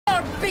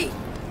beaten,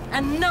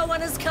 and no one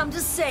has come to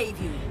save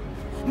you.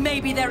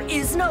 Maybe there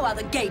is no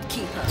other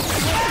Gatekeeper.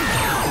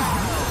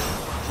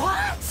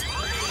 What?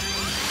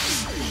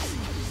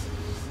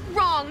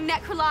 Wrong,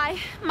 Necroli.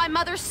 My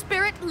mother's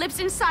spirit lives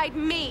inside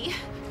me.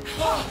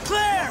 Oh,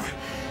 Claire!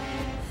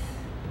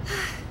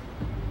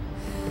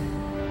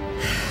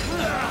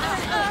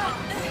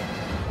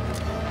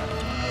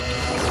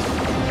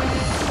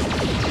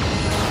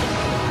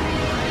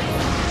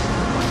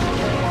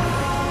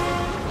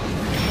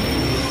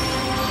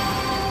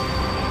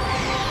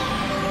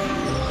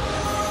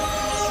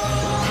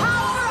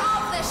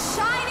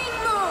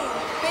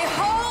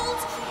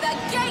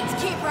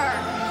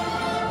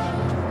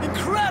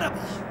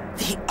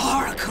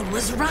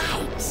 Was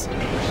right.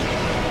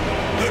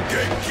 The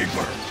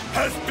Gatekeeper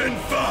has been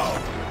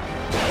found.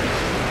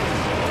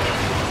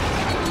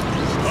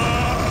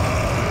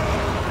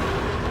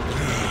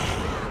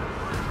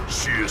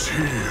 She is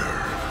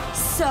here.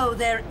 So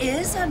there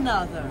is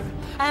another.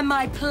 And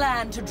my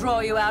plan to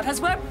draw you out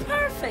has worked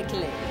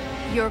perfectly.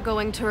 You're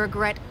going to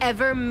regret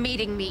ever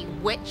meeting me,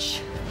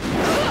 witch.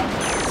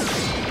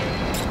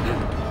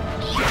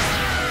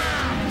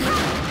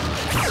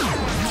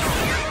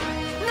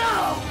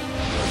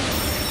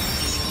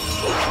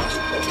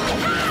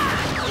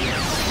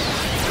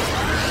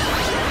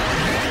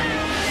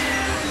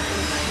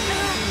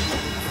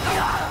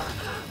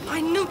 My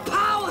new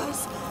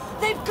powers!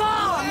 They've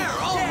gone! Claire,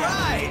 all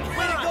right!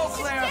 Way to go,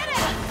 Claire!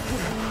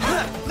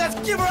 Let's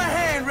give her a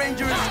hand,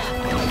 Rangers!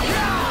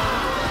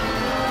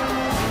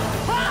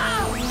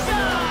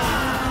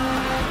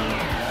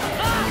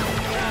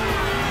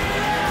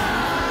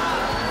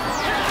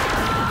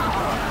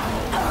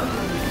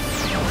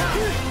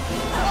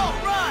 All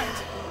right!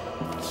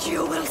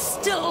 You will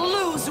still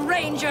lose,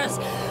 Rangers!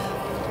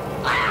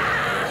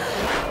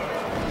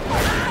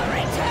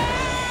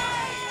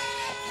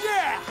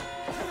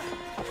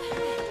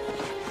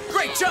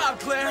 Great job,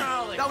 Claire!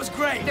 That was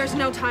great! There's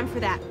no time for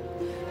that.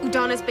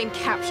 Udana's been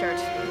captured.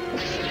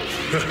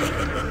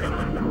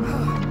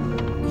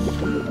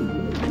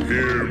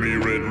 Hear me,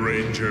 Red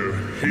Ranger.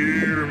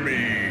 Hear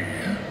me.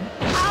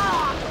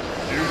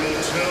 You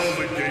will tell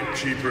the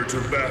Gatekeeper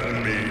to battle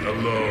me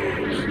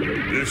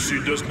alone. If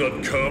she does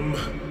not come,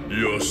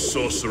 your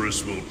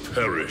sorceress will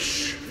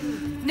perish.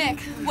 Nick,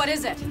 what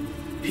is it?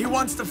 He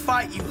wants to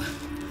fight you.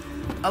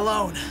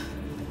 Alone.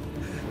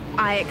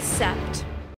 I accept.